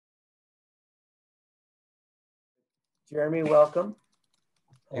Jeremy, welcome.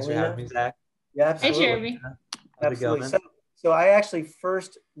 Thanks for having me, Zach. Yeah, Hi, absolutely. Jeremy. How's it going? So I actually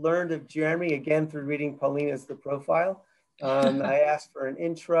first learned of Jeremy again through reading Paulina's The Profile. I asked for an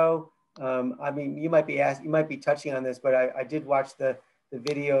intro. I mean, you might be touching on this, but I did watch the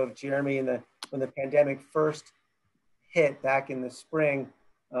video of Jeremy when the pandemic first hit back in the spring,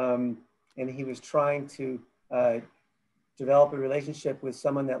 and he was trying to develop a relationship with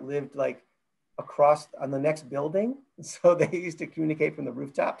someone that lived like across on the next building. So they used to communicate from the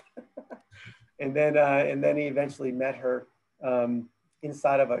rooftop. And then he eventually met her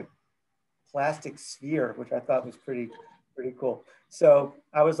inside of a plastic sphere, which I thought was pretty cool. So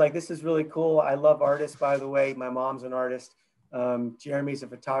I was like, this is really cool. I love artists, by the way. My mom's an artist. Jeremy's a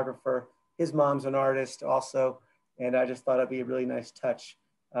photographer. His mom's an artist also. And I just thought it'd be a really nice touch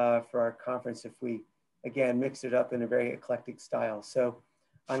for our conference if we, again, mix it up in a very eclectic style. So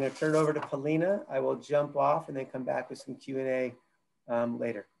I'm going to turn it over to Paulina. I will jump off and then come back with some Q&A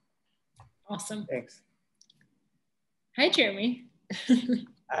later. Awesome. Thanks. Hi, Jeremy.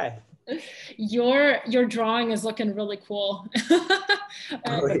 Hi. Your drawing is looking really cool.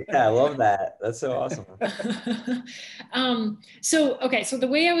 Oh, yeah, I love that. That's so awesome. So the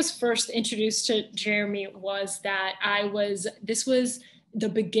way I was first introduced to Jeremy was that this was the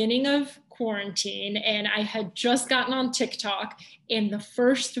beginning of quarantine and I had just gotten on TikTok, and the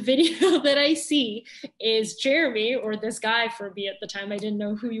first video that I see is Jeremy, or this guy for me at the time, I didn't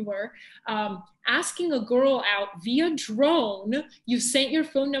know who you were, asking a girl out via drone. You sent your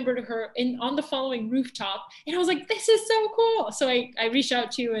phone number to her on the following rooftop. And I was like, this is so cool. So I reached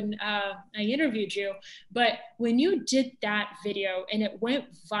out to you and I interviewed you. But when you did that video and it went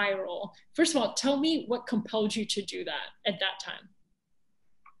viral, first of all, tell me what compelled you to do that at that time.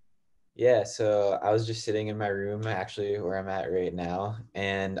 Yeah, so I was just sitting in my room, actually, where I'm at right now,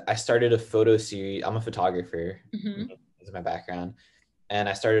 and I started a photo series. I'm a photographer, is my background, and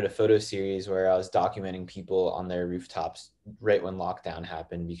I started a photo series where I was documenting people on their rooftops right when lockdown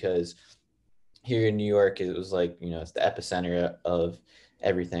happened, because here in New York, it was like, it's the epicenter of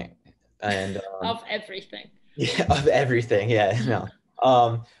everything. And of everything. Yeah, of everything. Yeah, no.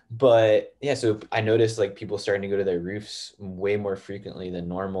 But yeah, so I noticed like people starting to go to their roofs way more frequently than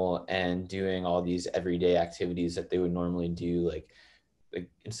normal and doing all these everyday activities that they would normally do. Like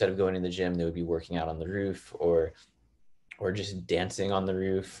instead of going to the gym, they would be working out on the roof or just dancing on the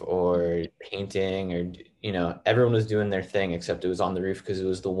roof or painting, or, everyone was doing their thing, except it was on the roof because it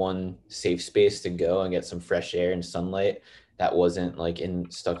was the one safe space to go and get some fresh air and sunlight that wasn't like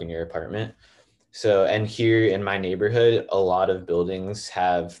stuck in your apartment. So, and here in my neighborhood, a lot of buildings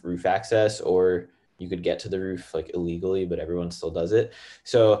have roof access, or you could get to the roof like illegally, but everyone still does it.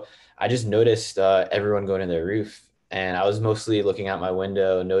 So I just noticed everyone going to their roof, and I was mostly looking out my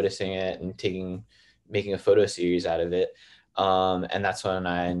window, noticing it and making a photo series out of it. And that's when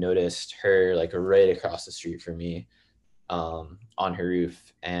I noticed her like right across the street from me on her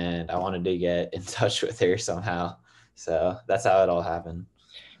roof, and I wanted to get in touch with her somehow. So that's how it all happened.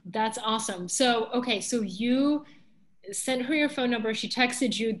 That's awesome. So you sent her your phone number, she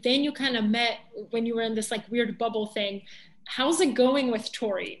texted you, then you kind of met when you were in this like weird bubble thing. How's it going with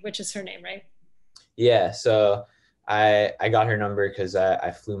Tori, which is her name, right? Yeah, so I got her number because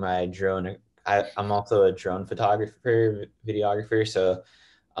I flew my drone. I'm also a drone photographer, videographer. So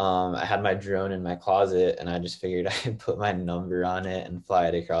I had my drone in my closet, and I just figured I'd put my number on it and fly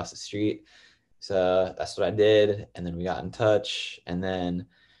it across the street. So that's what I did. And then we got in touch, and then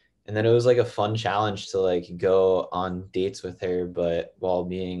it was like a fun challenge to like go on dates with her, but while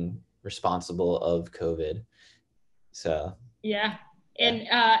being responsible of COVID. So yeah. And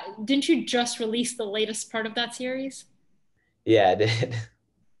didn't you just release the latest part of that series? Yeah, I did.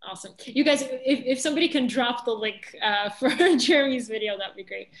 Awesome. You guys, if somebody can drop the link for Jeremy's video, that'd be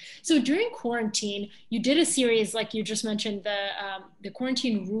great. So during quarantine, you did a series, like you just mentioned, the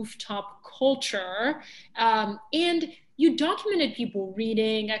quarantine rooftop culture, and you documented people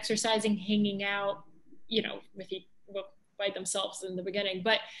reading, exercising, hanging out, by themselves in the beginning.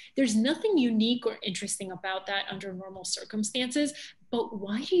 But there's nothing unique or interesting about that under normal circumstances. But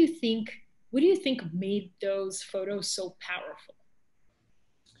what do you think made those photos so powerful?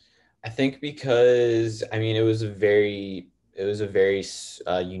 I think because, I mean, it was a very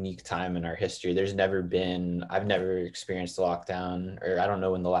unique time in our history. I've never experienced a lockdown, or I don't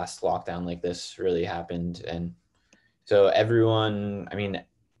know when the last lockdown like this really happened. And so everyone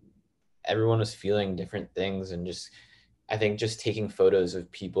was feeling different things, and I think just taking photos of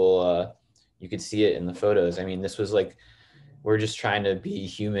people, you could see it in the photos. I mean, this was like, we're just trying to be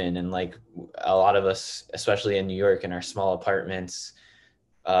human. And like a lot of us, especially in New York in our small apartments,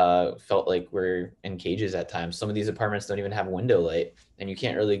 felt like we're in cages at times. Some of these apartments don't even have window light, and you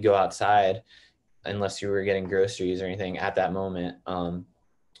can't really go outside unless you were getting groceries or anything at that moment.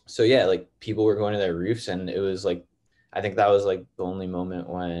 So yeah, like people were going to their roofs, and it was like, I think that was like the only moment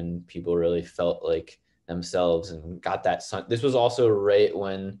when people really felt like themselves and got that sun. This was also right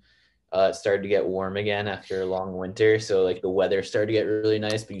when it started to get warm again after a long winter. So like the weather started to get really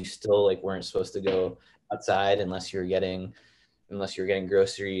nice, but you still like weren't supposed to go outside unless you're getting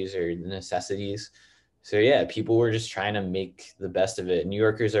groceries or the necessities. So yeah, people were just trying to make the best of it. New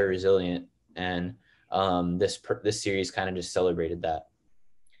Yorkers are resilient, and this series kind of just celebrated that.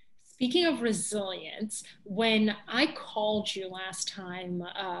 Speaking of resilience, when I called you last time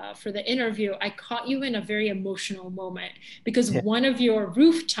for the interview, I caught you in a very emotional moment because Yeah. one of your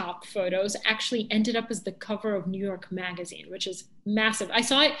rooftop photos actually ended up as the cover of New York Magazine, which is massive. I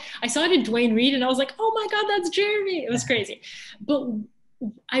saw it. I saw it in Dwayne Reed, and I was like, "Oh my God, that's Jeremy!" It was crazy. But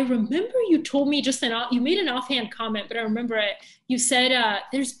I remember you told me you made an offhand comment, but I remember it. You said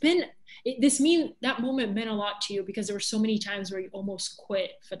there's been this mean that moment meant a lot to you because there were so many times where you almost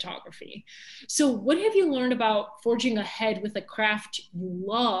quit photography. So what have you learned about forging ahead with a craft you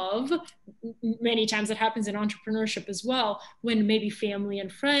love? Many times it happens in entrepreneurship as well, when maybe family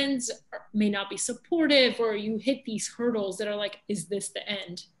and friends may not be supportive, or you hit these hurdles that are like, is this the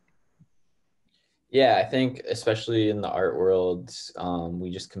end? Yeah, I think especially in the art world, we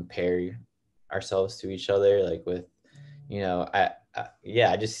just compare ourselves to each other. Like with,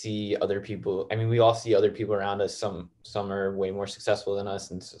 I just see other people. I mean, we all see other people around us. Some are way more successful than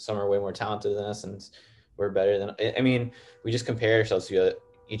us, and some are way more talented than us, and we're better than. I mean, we just compare ourselves to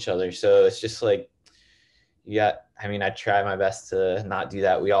each other. So it's just like, yeah. I mean, I try my best to not do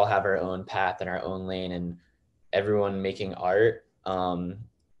that. We all have our own path and our own lane, and everyone making art.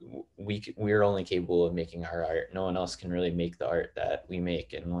 We're only capable of making our art. No one else can really make the art that we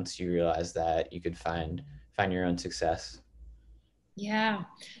make. And once you realize that, you could find your own success. Yeah.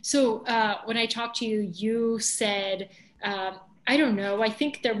 So when I talked to you, you said, I don't know, I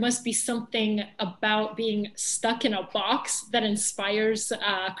think there must be something about being stuck in a box that inspires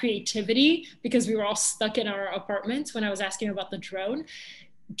creativity because we were all stuck in our apartments when I was asking about the drone.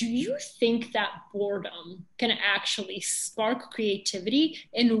 Do you think that boredom can actually spark creativity?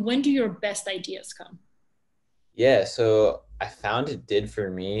 And when do your best ideas come? Yeah, so I found it did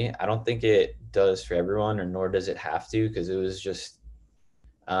for me. I don't think it does for everyone, or nor does it have to, because it was just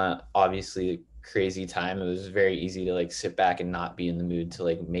obviously a crazy time. It was very easy to like sit back and not be in the mood to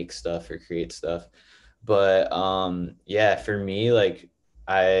like make stuff or create stuff. But yeah, for me, like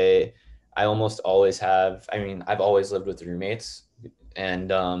I I almost always have. I mean, I've always lived with roommates, and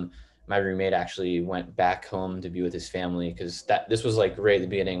my roommate actually went back home to be with his family because that this was like right at the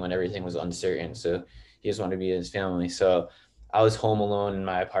beginning when everything was uncertain. So he just wanted to be with his family. So I was home alone in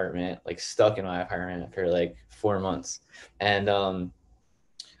my apartment, like stuck in my apartment for like 4 months, and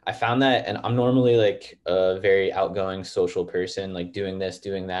I found that, and I'm normally like a very outgoing social person, like doing this,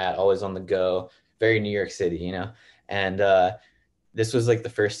 doing that, always on the go, very New York City, And this was like the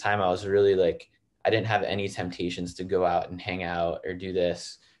first time I was really like, I didn't have any temptations to go out and hang out or do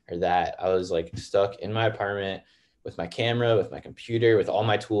this or that. I was like stuck in my apartment with my camera, with my computer, with all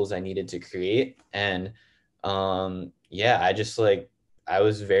my tools I needed to create. And yeah, I just like, I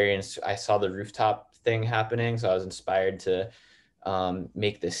saw the rooftop thing happening. So I was inspired to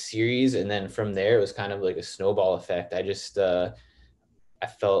make this series. And then from there, it was kind of like a snowball effect. I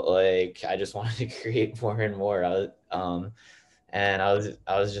felt like I just wanted to create more and more. I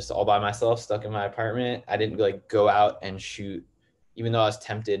was just all by myself, stuck in my apartment. I didn't like go out and shoot, even though I was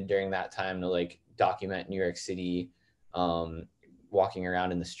tempted during that time to like document New York City, um, walking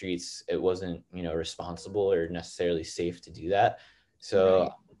around in the streets. It wasn't, responsible or necessarily safe to do that. So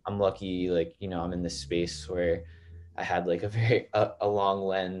Right. I'm lucky, like, I'm in this space where I had like a long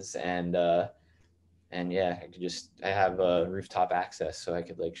lens, and yeah, I have rooftop access, so I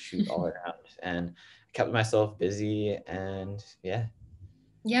could like shoot all around, and I kept myself busy, and yeah.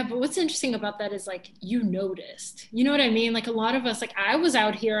 Yeah, but what's interesting about that is like you noticed. You know what I mean? Like a lot of us, like I was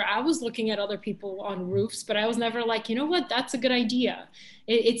out here, I was looking at other people on roofs, but I was never like, you know what, that's a good idea.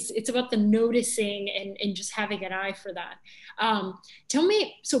 It's about the noticing and just having an eye for that. Tell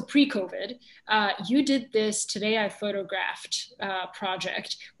me, so pre-COVID, you did this Today I Photographed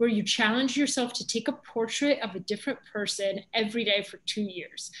project where you challenged yourself to take a portrait of a different person every day for 2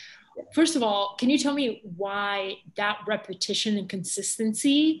 years. First of all, can you tell me why that repetition and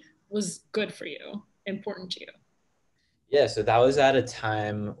consistency was good for you, important to you? Yeah, so that was at a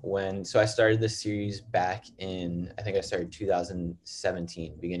time so I started this series back I think I started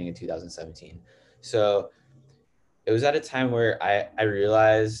 2017, beginning of 2017. So it was at a time where I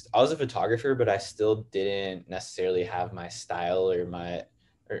realized I was a photographer, but I still didn't necessarily have my style or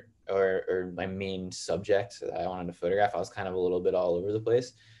or my main subject that I wanted to photograph. I was kind of a little bit all over the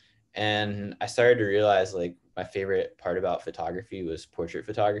place. And I started to realize like my favorite part about photography was portrait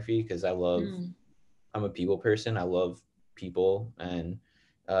photography, because I'm a people person. I love people, and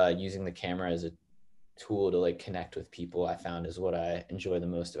using the camera as a tool to like connect with people, I found is what I enjoy the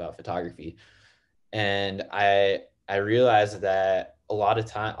most about photography. And I realized that a lot of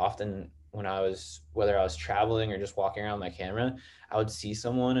time, often when whether I was traveling or just walking around my camera, I would see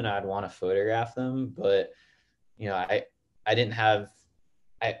someone and I'd want to photograph them, but you know, I didn't have,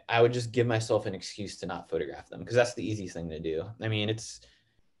 I would just give myself an excuse to not photograph them, because that's the easiest thing to do. I mean,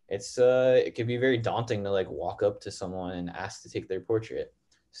 it could be very daunting to like walk up to someone and ask to take their portrait.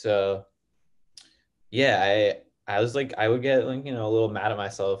 So yeah, I was like, I would get like, a little mad at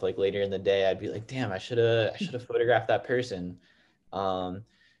myself. Like later in the day, I'd be like, damn, I should have photographed that person. Um,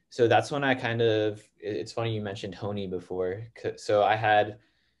 so that's when I it's funny you mentioned Honey before. So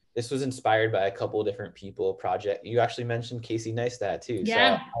this was inspired by a couple of different people project. You actually mentioned Casey Neistat too. So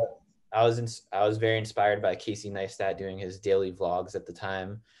Yeah. I was very inspired by Casey Neistat doing his daily vlogs at the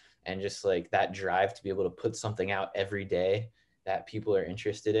time, and just like that drive to be able to put something out every day that people are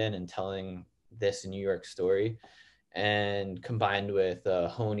interested in, and telling this New York story, and combined with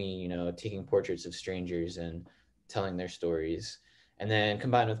Honey, taking portraits of strangers and telling their stories. And then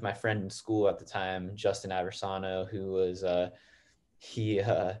combined with my friend in school at the time, Justin Aversano, who was he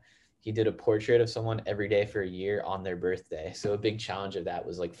he did a portrait of someone every day for a year on their birthday. So a big challenge of that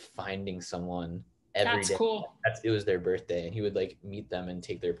was like finding someone every That's day. cool. It was their birthday, and he would like meet them and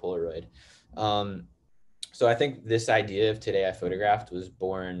take their Polaroid. So I think this idea of Today I Photographed was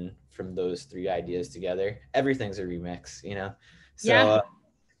born from those three ideas together. Everything's a remix, So, Yeah.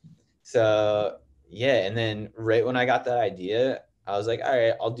 so yeah. And then right when I got that idea, I was like, all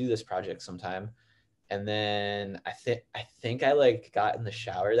right, I'll do this project sometime. And then I think I like got in the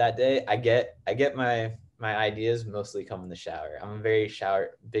shower that day. I get my ideas mostly come in the shower. I'm a very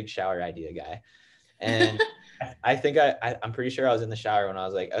big shower idea guy. And I think I'm pretty sure I was in the shower when I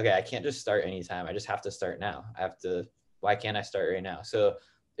was like, okay, I can't just start anytime. I just have to start now. Why can't I start right now? So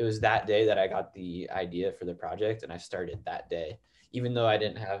it was that day that I got the idea for the project, and I started that day, even though I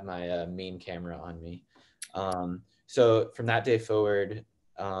didn't have my main camera on me. So from that day forward,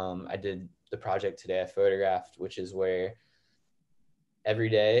 I did the project Today I Photographed, which is where every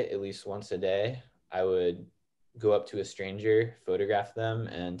day, at least once a day, I would go up to a stranger, photograph them,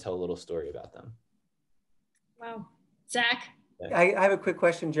 and tell a little story about them. Wow. Zach? I have a quick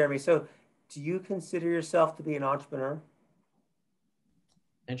question, Jeremy. So do you consider yourself to be an entrepreneur?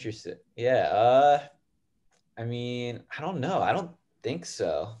 Interesting. Yeah. I mean, I don't know. I don't think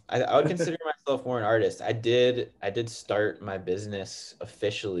so. I would consider myself more an artist. I did start my business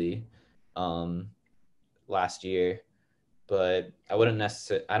officially last year, but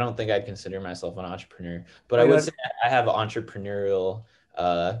I don't think I'd consider myself an entrepreneur, but I would say I have entrepreneurial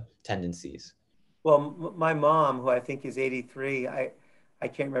tendencies. Well, my mom, who I think is 83, I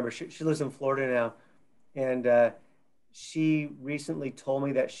can't remember. She lives in Florida now, and she recently told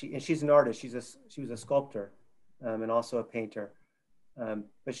me that she's an artist. She was a sculptor, and also a painter.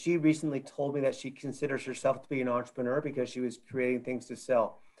 But she recently told me that she considers herself to be an entrepreneur because she was creating things to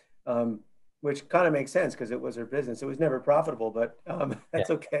sell, which kind of makes sense because it was her business. It was never profitable, but that's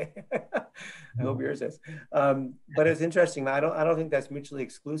okay. I hope yours is. But it's interesting. I don't think that's mutually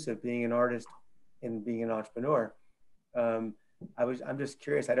exclusive, being an artist and being an entrepreneur. I'm just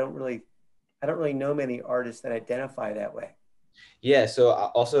curious. I don't really know many artists that identify that way. Yeah. So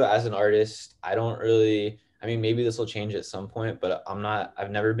also as an artist, I mean, maybe this will change at some point, but I've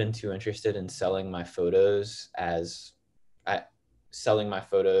never been too interested in selling my photos selling my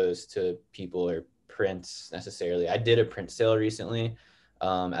photos to people or prints necessarily. I did a print sale recently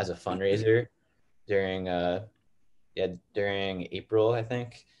as a fundraiser during during April, I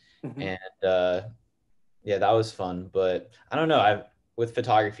think. Mm-hmm. And yeah, that was fun. But I don't know. With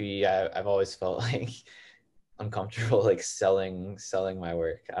photography, I've always felt like uncomfortable like selling my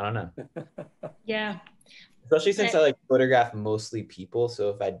work. I don't know. Yeah. Especially since I like photograph mostly people. So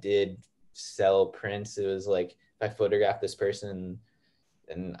if I did sell prints, it was like if I photographed this person,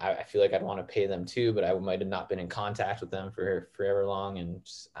 and I feel like I'd want to pay them too, but I might have not been in contact with them for forever long, and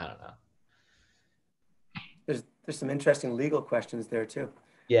just, I don't know. There's some interesting legal questions there too.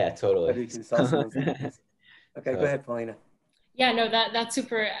 Yeah, totally. Whether you can sell someone's photos. Okay, go ahead, Paulina. Yeah, no, that's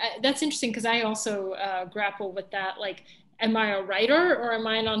super. That's interesting because I also grapple with that. Like, am I a writer or am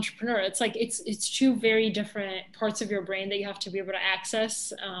I an entrepreneur? It's like it's two very different parts of your brain that you have to be able to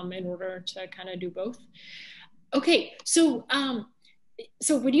access in order to kind of do both. Okay, so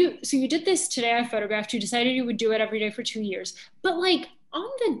you did this today I photographed, you decided you would do it every day for 2 years, but like on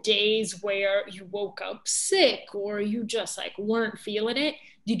the days where you woke up sick or you just like weren't feeling it,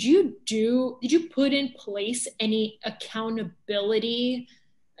 did you put in place any accountability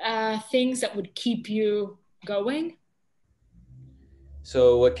things that would keep you going?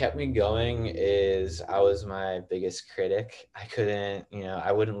 So what kept me going is I was my biggest critic. I couldn't,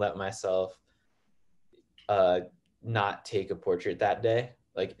 I wouldn't let myself uh not take a portrait that day.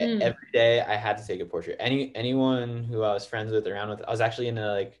 Like Mm. every day I had to take a portrait. Anyone who I was friends with around with, I was actually in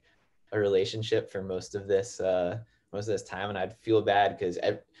a relationship for most of this time, and I'd feel bad because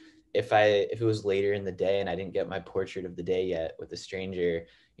if it was later in the day and I didn't get my portrait of the day yet with a stranger,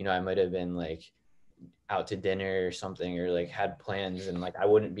 I might have been like out to dinner or something, or like had plans, and like I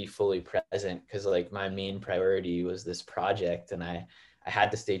wouldn't be fully present because like my main priority was this project, and I had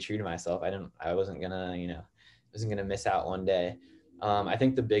to stay true to myself. I wasn't gonna miss out one day. I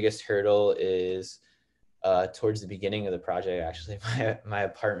think the biggest hurdle is towards the beginning of the project. Actually, my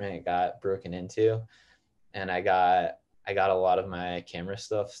apartment got broken into, and I got a lot of my camera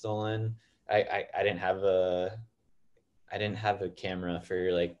stuff stolen. I didn't have a camera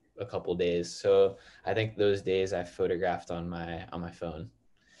for like a couple days. So I think those days I photographed on my phone.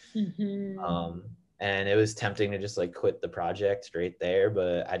 Hmm. Um, and it was tempting to just like quit the project right there,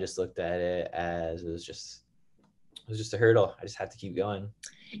 but I just looked at it as it was just a hurdle. I just had to keep going.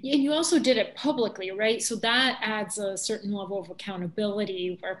 And you also did it publicly, right? So that adds a certain level of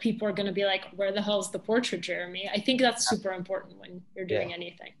accountability where people are going to be like, where the hell's the portrait, Jeremy? I think that's super important when you're Yeah, doing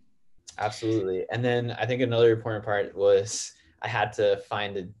anything. absolutely. And then I think another important part was I had to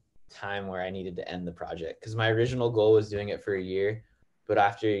find a time where I needed to end the project because my original goal was doing it for a year, but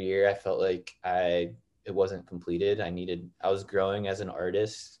after a year I felt like it wasn't completed. I was growing as an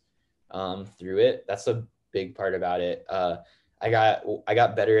artist through it. That's a big part about it. I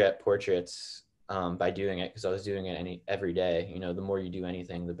got better at portraits by doing it because I was doing it every day. The more you do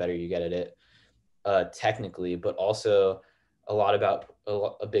anything, the better you get at it technically, but also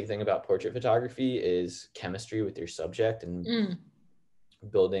a big thing about portrait photography is chemistry with your subject and Mm.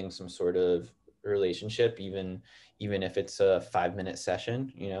 building some sort of relationship, even if it's a 5 minute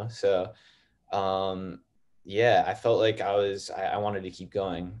session. So um, yeah, I felt like I wanted to keep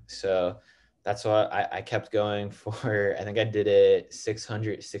going. So that's why I kept going for, I think I did it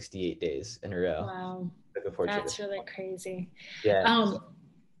 668 days in a row. Wow. Took a portrait. That's really crazy. Yeah. Um,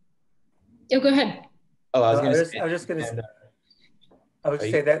 oh, go ahead. Oh, I No, was going to I say, was just going to, and, I would are just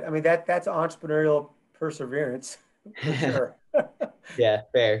you, say that, I mean, that's entrepreneurial perseverance for sure. yeah,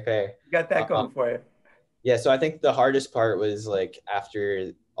 fair. You got that Um, going for you. yeah. So I think the hardest part was like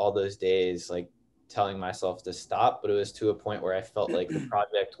after all those days, like telling myself to stop, but it was to a point where I felt like the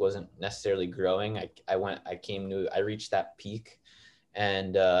project wasn't necessarily growing. I reached that peak,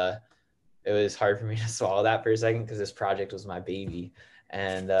 and it was hard for me to swallow that for a second because this project was my baby.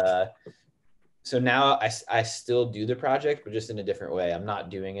 And so now I still do the project, but just in a different way. I'm not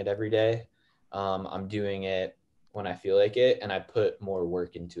doing it every day. I'm doing it when I feel like it, and I put more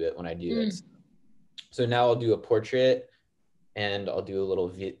work into it when I do it. Mm. So now I'll do a portrait, and I'll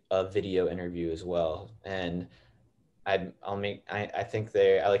do a video interview as well. And I think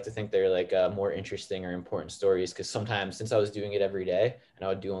I like to think they're like more interesting or important stories because sometimes since I was doing it every day and I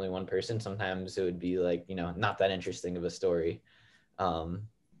would do only one person, sometimes it would be like, not that interesting of a story. Um,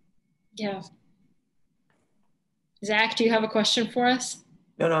 Yeah. Zach, do you have a question for us?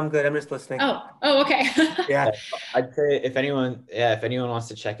 No, I'm good. I'm just listening. Oh, okay. Yeah. I'd say if anyone wants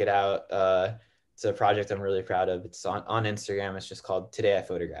to check it out, it's a project I'm really proud of. It's on Instagram. It's just called Today I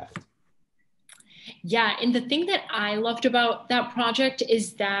Photographed. Yeah, and the thing that I loved about that project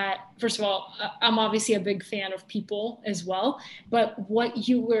is that, first of all, I'm obviously a big fan of people as well, but what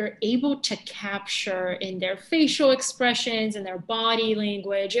you were able to capture in their facial expressions and their body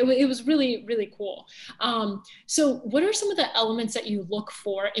language, it was really, really cool. So, what are some of the elements that you look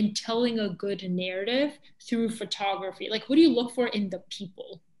for in telling a good narrative through photography? Like, what do you look for in the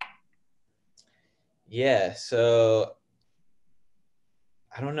people? Yeah, so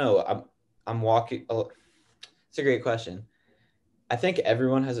I don't know. I'm walking. Oh, it's a great question. I think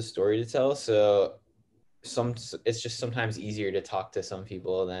everyone has a story to tell, so it's just sometimes easier to talk to some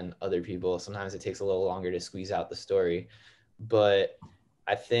people than other people. Sometimes it takes a little longer to squeeze out the story, but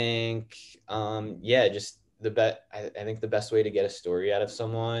I think yeah, just I think the best way to get a story out of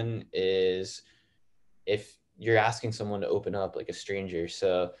someone is if you're asking someone to open up, like a stranger.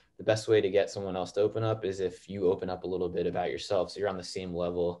 So the best way to get someone else to open up is if you open up a little bit about yourself, so you're on the same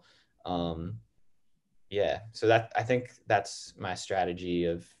level. um yeah, so that I think that's my strategy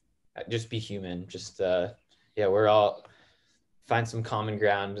of just be human, just yeah, we're all find some common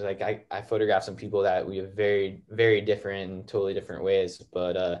ground. Like I photograph some people that we have very, very different and totally different ways.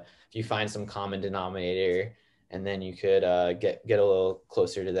 But if you find some common denominator, and then you could get a little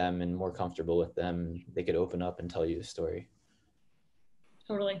closer to them and more comfortable with them, they could open up and tell you a story.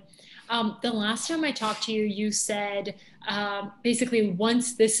 Totally. The last time I talked to you, you said basically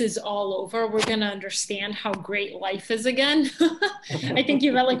once this is all over, we're going to understand how great life is again. I think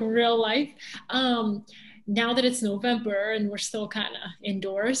you meant like real life. Now that it's November and we're still kind of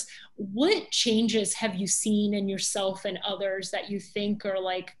indoors, what changes have you seen in yourself and others that you think are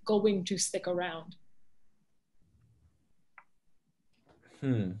like going to stick around?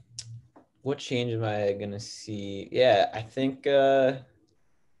 What change am I going to see? Yeah, I think I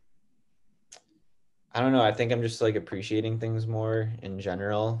don't know. I think I'm just like appreciating things more in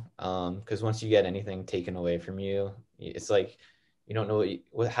general. Because once you get anything taken away from you, it's like you don't know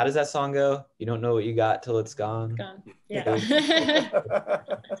how does that song go? You don't know what you got till it's gone. Gone. Yeah.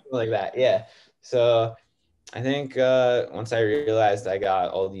 Like that. Yeah. So I think once I realized I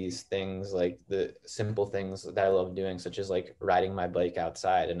got all these things, like the simple things that I love doing, such as like riding my bike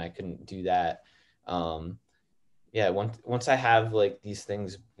outside, and I couldn't do that. Yeah. Once I have like these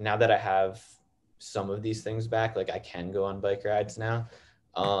things, now that I have some of these things back, like I can go on bike rides now.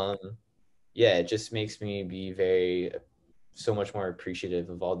 Yeah, it just makes me be so much more appreciative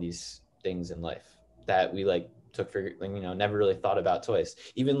of all these things in life that we like took for, like, never really thought about twice.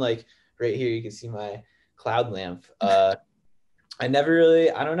 Even like right here, you can see my cloud lamp. I never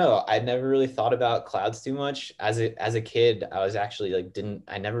really thought about clouds too much as a kid. I was actually like,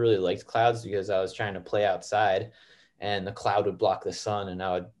 I never really liked clouds because I was trying to play outside and the cloud would block the sun and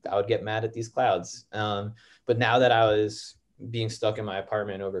I would get mad at these clouds. But now that I was being stuck in my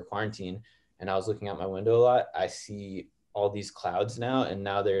apartment over quarantine and I was looking out my window a lot, I see all these clouds now, and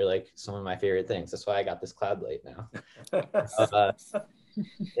now they're like some of my favorite things. That's why I got this cloud light now.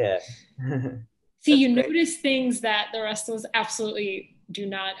 Yeah. See, you notice things that the rest of us absolutely do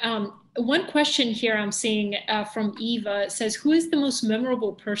not. One question here I'm seeing from Eva says, who is the most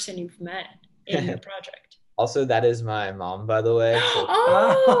memorable person you've met in your project? Also, that is my mom, by the way. So.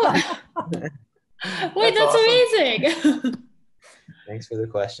 Oh! Wait, that's awesome. Amazing. Thanks for the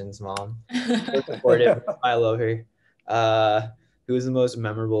questions, Mom. So supportive. I love her. Who is the most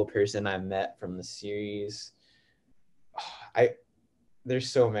memorable person I met from the series?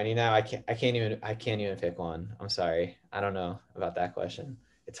 There's so many now. I can't even pick one. I'm sorry. I don't know about that question.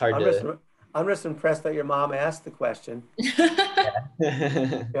 It's hard I'm just impressed that your mom asked the question.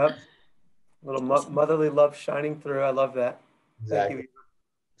 Yep. A little motherly love shining through. I love that. Exactly.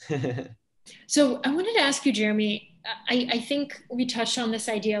 Thank you. So I wanted to ask you, Jeremy, I think we touched on this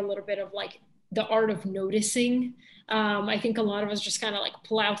idea a little bit of like the art of noticing. I think a lot of us just kind of like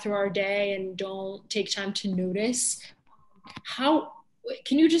plow through our day and don't take time to notice.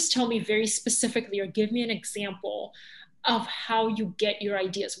 Can you just tell me very specifically or give me an example of how you get your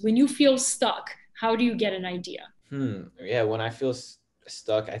ideas? When you feel stuck, how do you get an idea? Yeah, when I feel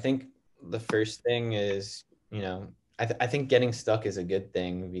stuck, I think the first thing is, I think getting stuck is a good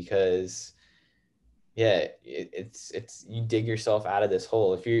thing because, yeah, it's you dig yourself out of this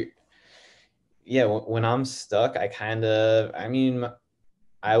hole. When I'm stuck, I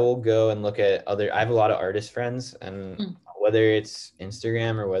will go and look at I have a lot of artist friends, and whether it's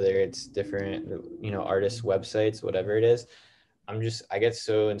Instagram or whether it's different, artist websites, whatever it is, I get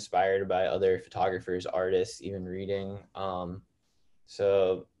so inspired by other photographers, artists, even reading.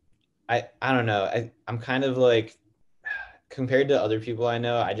 So I don't know. I'm kind of like, compared to other people I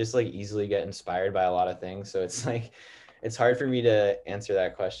know, I just like easily get inspired by a lot of things. So it's like, it's hard for me to answer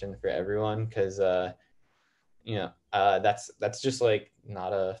that question for everyone because, that's just like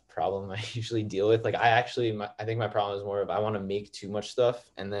not a problem I usually deal with. Like I think my problem is more of I want to make too much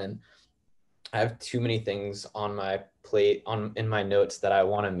stuff and then I have too many things on my plate in my notes that I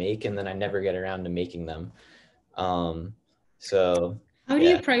want to make and then I never get around to making them. So how do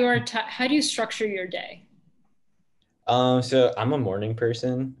you prioritize? How do you structure your day? So I'm a morning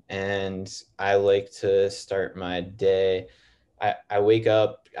person and I like to start my day. I wake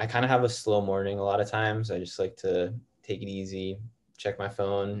up, I kind of have a slow morning a lot of times. I just like to take it easy, check my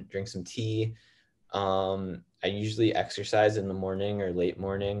phone, drink some tea. I usually exercise in the morning or late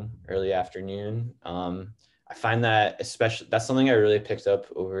morning, early afternoon. I find that that's something I really picked up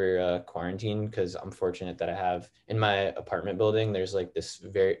over quarantine because I'm fortunate that I have in my apartment building, there's like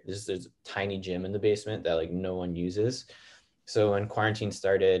there's a tiny gym in the basement that like no one uses. So when quarantine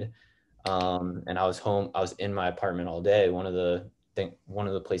started, and I was home, I was in my apartment all day. One of the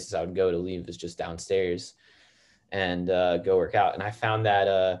places I would go to leave is just downstairs and go work out. And I found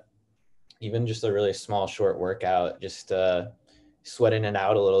that even just a really small short workout, just sweating it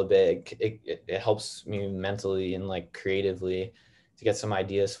out a little bit, it helps me mentally and like creatively to get some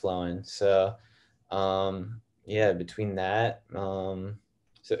ideas flowing. So yeah, between that,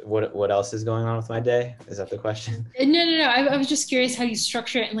 so what else is going on with my day? Is that the question? No. I was just curious how you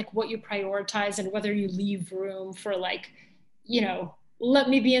structure it and like what you prioritize and whether you leave room for like, let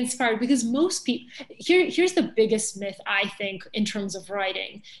me be inspired. Because most people, here's the biggest myth I think in terms of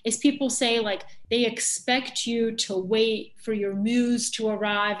writing is people say like they expect you to wait for your muse to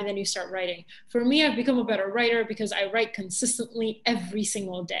arrive and then you start writing. For me, I've become a better writer because I write consistently every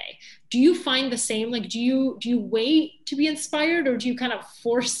single day. Do you find the same? Like, do you wait to be inspired or do you kind of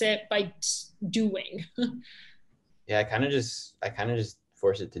force it by doing? Yeah, I kind of just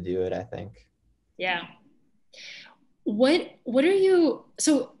force it to do it, I think. Yeah. What are you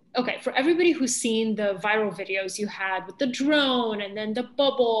so okay, for everybody who's seen the viral videos you had with the drone and then the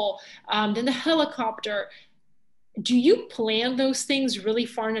bubble, then the helicopter, do you plan those things really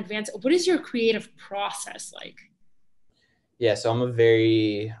far in advance? What is your creative process like? Yeah, so I'm a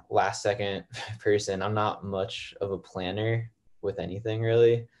very last second person. I'm not much of a planner with anything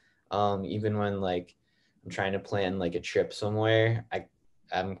really. Even when like I'm trying to plan like a trip somewhere,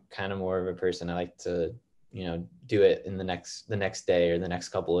 I'm kind of more of a person. I like to, do it in the next day or the next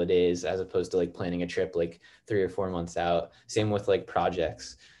couple of days, as opposed to like planning a trip like 3 or 4 months out. Same with like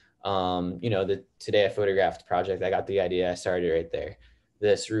projects. The Today I Photographed project, I got the idea, I started right there.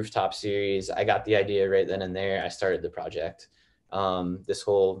 This rooftop series, I got the idea right then and there, I started the project. This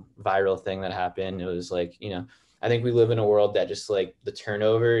whole viral thing that happened, it was like, I think we live in a world that just like the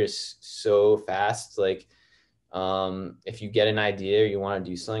turnover is so fast. Like, if you get an idea or you want to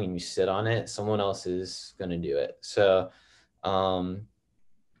do something and you sit on it, someone else is going to do it. So,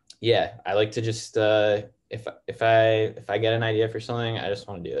 yeah, I like to just, if I get an idea for something, I just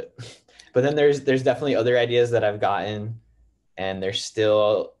want to do it. But then there's definitely other ideas that I've gotten and they're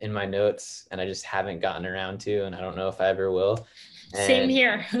still in my notes and I just haven't gotten around to, and I don't know if I ever will. Same And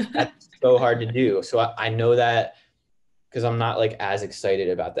here. that's so hard to do. So I know that because I'm not like as excited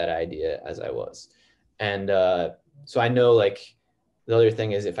about that idea as I was. And so I know like the other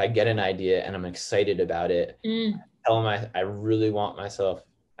thing is if I get an idea and I'm excited about it, Mm. tell them I really want myself,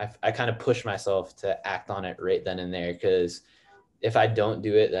 I kind of push myself to act on it right then and there. Because if I don't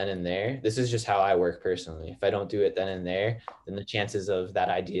do it then and there, this is just how I work personally. If I don't do it then and there, then the chances of that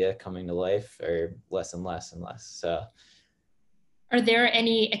idea coming to life are less and less and less. So, Are there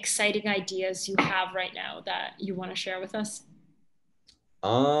any exciting ideas you have right now that you want to share with us?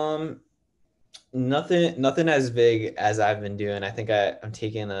 um, nothing as big as I've been doing. I think I'm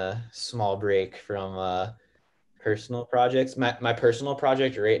taking a small break from personal projects. My personal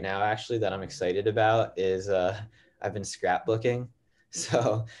project right now, actually, that I'm excited about is I've been scrapbooking.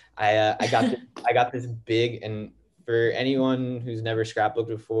 So I got this big, and for anyone who's never scrapbooked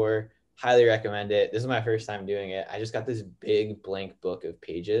before, highly recommend it. This is my first time doing it. I just got this big blank book of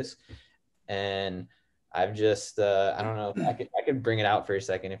pages, and I've just I don't know if I could bring it out for a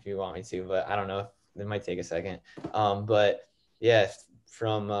second if you want me to, but I don't know if it might take a second. But yeah,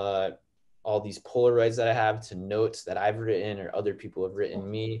 from all these Polaroids that I have to notes that I've written or other people have written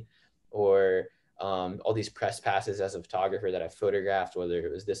me, or all these press passes as a photographer that I photographed, whether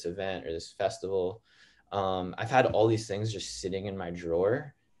it was this event or this festival. I've had all these things just sitting in my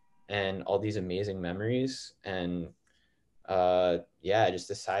drawer and all these amazing memories. And yeah, I just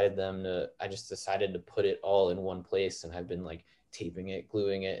decided to put it all in one place. And I've been like taping it,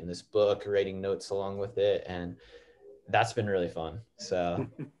 gluing it in this book, writing notes along with it. And that's been really fun. So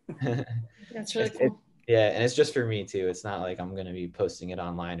That's really it, cool. yeah, and it's just for me too. It's not like I'm going to be posting it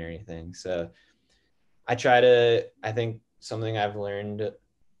online or anything. So I think something I've learned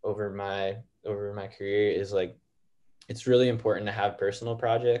over my career is like, it's really important to have personal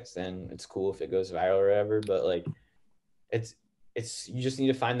projects, and it's cool if it goes viral or whatever, but like it's you just need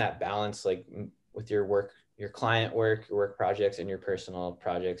to find that balance, like with your work, your client work, your work projects, and your personal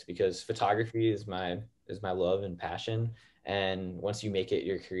projects, because photography is my love and passion. And once you make it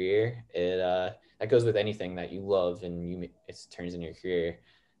your career, that goes with anything that you love and it turns in your career.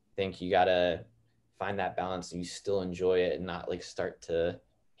 I think you gotta find that balance and you still enjoy it and not like start to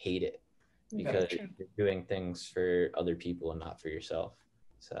hate it, Very because true. you're doing things for other people and not for yourself.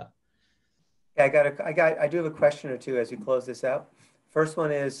 So Yeah, I do have a question or two as we close this out. First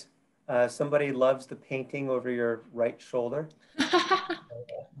one is, somebody loves the painting over your right shoulder,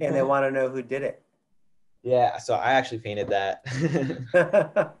 and they want to know who did it. yeah, so I actually painted that.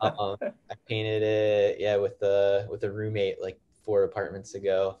 I painted it, yeah, with a roommate like 4 apartments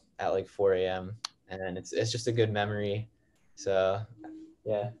ago at like 4 a.m. And it's just a good memory. So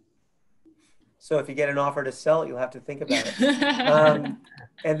yeah. So if you get an offer to sell it, you'll have to think about it.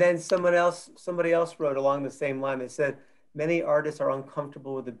 And then somebody else wrote along the same line. They said, many artists are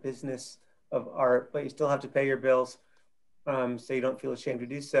uncomfortable with the business of art, but you still have to pay your bills, so you don't feel ashamed to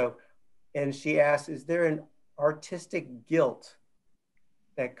do so. And she asked, is there an artistic guilt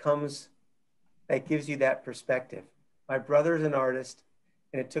that gives you that perspective? My brother's an artist,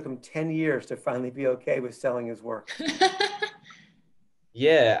 and it took him 10 years to finally be okay with selling his work.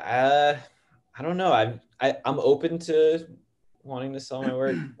 Yeah, I don't know. I'm open to wanting to sell my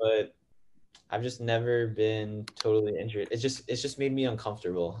work, but I've just never been totally interested. It's just made me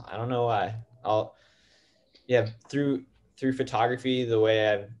uncomfortable. I don't know why. Through photography, the way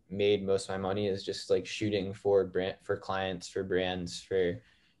I've made most of my money is just like shooting for clients, for brands,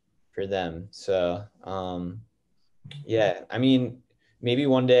 for them. So yeah, I mean, maybe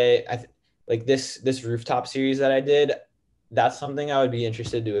one day like this rooftop series that I did, that's something I would be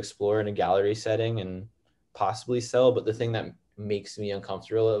interested to explore in a gallery setting and possibly sell. But the thing that makes me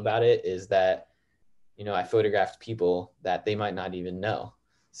uncomfortable about it is that, I photographed people that they might not even know.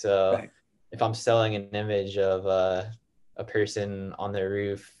 So Right. if I'm selling an image of a person on their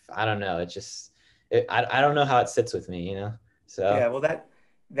roof, I don't know. I don't know how it sits with me, So Yeah, well, that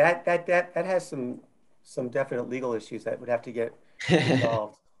has some definite legal issues that would have to get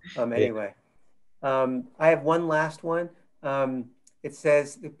resolved. Yeah. Anyway, I have one last one. It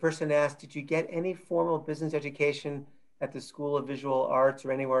says the person asked, "Did you get any formal business education at the School of Visual Arts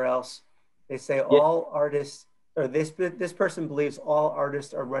or anywhere else?" They say Yeah. all artists, or this person believes all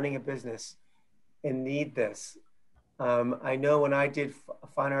artists are running a business and need this. I know when I did a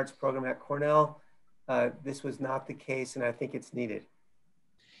fine arts program at Cornell, this was not the case, and I think it's needed.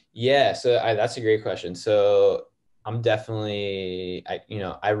 Yeah, so that's a great question. So I'm definitely,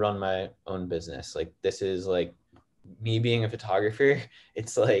 I run my own business. Like this is like me being a photographer.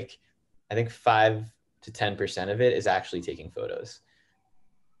 It's like, I think 5 to 10% of it is actually taking photos.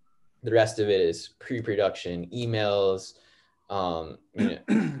 The rest of it is pre-production, emails.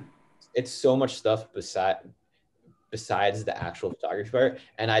 It's so much stuff besides the actual photography part.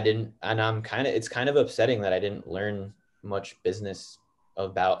 And it's kind of upsetting that I didn't learn much business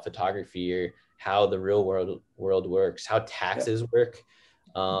about photography or how the real world works, how taxes work.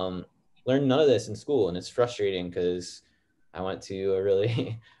 Learned none of this in school, and it's frustrating because I went to a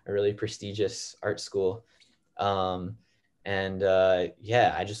really a really prestigious art school. Yeah,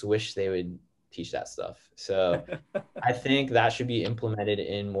 I just wish they would teach that stuff. So I think that should be implemented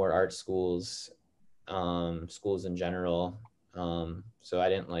in more art schools, schools in general. So I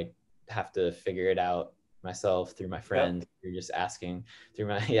didn't like have to figure it out myself through my friends, through just asking, through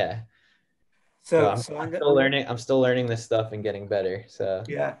my yeah. So I'm still learning this stuff and getting better. So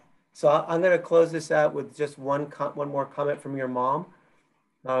yeah. So I'm going to close this out with just one more comment from your mom,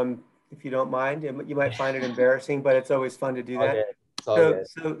 if you don't mind. You might find it embarrassing, but it's always fun to do that. It's all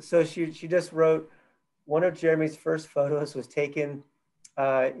good. So she just wrote, one of Jeremy's first photos was taken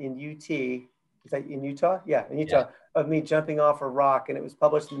in UT. Is that in Utah? Yeah, in Utah, of me jumping off a rock, and it was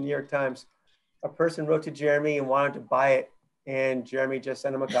published in the New York Times. A person wrote to Jeremy and wanted to buy it, and Jeremy just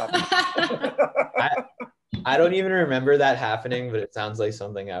sent him a copy. I don't even remember that happening, but it sounds like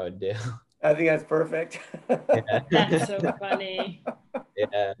something I would do. I think that's perfect. Yeah. That's so funny.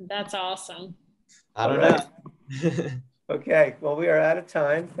 Yeah. That's awesome. I don't know. Okay, well, we are out of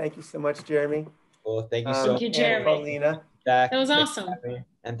time. Thank you so much, Jeremy. Well, thank you so much. Thank you, Jeremy. Paulina. That was awesome.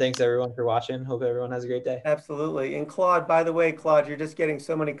 And thanks everyone for watching. Hope everyone has a great day. Absolutely. And Claude, by the way, Claude, you're just getting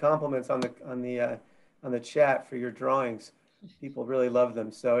so many compliments on the chat for your drawings. People really love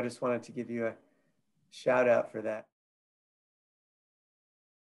them. So I just wanted to give you a shout out for that.